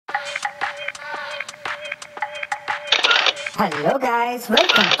Hello guys,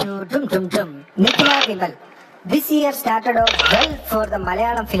 welcome to Dum Dum Dum. NIKHILA VIMAL. This year started off well for the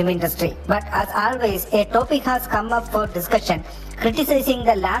Malayalam film industry, but as always, a topic has come up for discussion, criticizing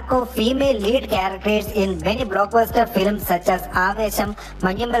the lack of female lead characters in many blockbuster films such as Avesham,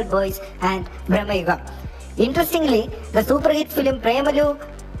 Manyamal Boys and Brahmayugam. Interestingly, the superhit film Premalu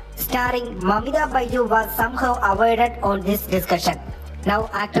starring Mamita Baiju was somehow avoided on this discussion.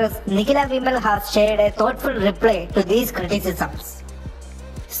 Now actress NIKHILA VIMAL has shared a thoughtful reply to these criticisms.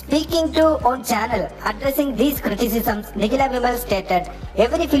 Speaking to on channel, addressing these criticisms, NIKHILA VIMAL stated,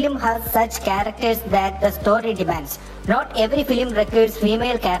 "Every film has such characters that the story demands. Not every film requires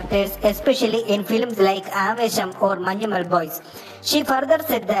female characters, especially in films like Avesham or Manyamal Boys." She further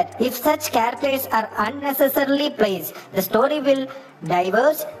said that if such characters are unnecessarily placed, the story will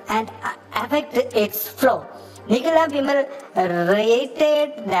diverge and affect its flow. NIKHILA VIMAL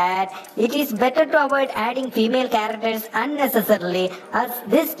reiterated that it is better to avoid adding female characters unnecessarily, as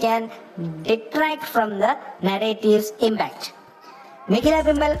this can detract from the narrative's impact. NIKHILA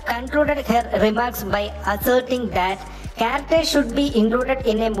VIMAL concluded her remarks by asserting that characters should be included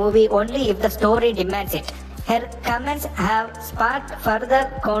in a movie only if the story demands it. Her comments have sparked further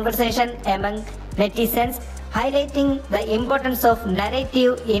conversation among netizens, highlighting the importance of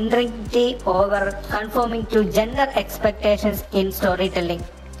narrative integrity over conforming to gender expectations in storytelling.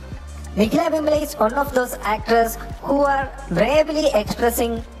 NIKHILA VIMAL is one of those actors who are bravely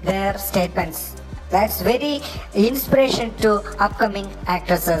expressing their statements. That's very inspiration to upcoming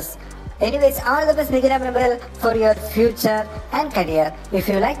actresses. Anyways, all the best NIKHILA VIMAL for your future and career. If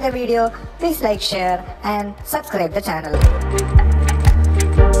you like the video, please like, share and subscribe the channel.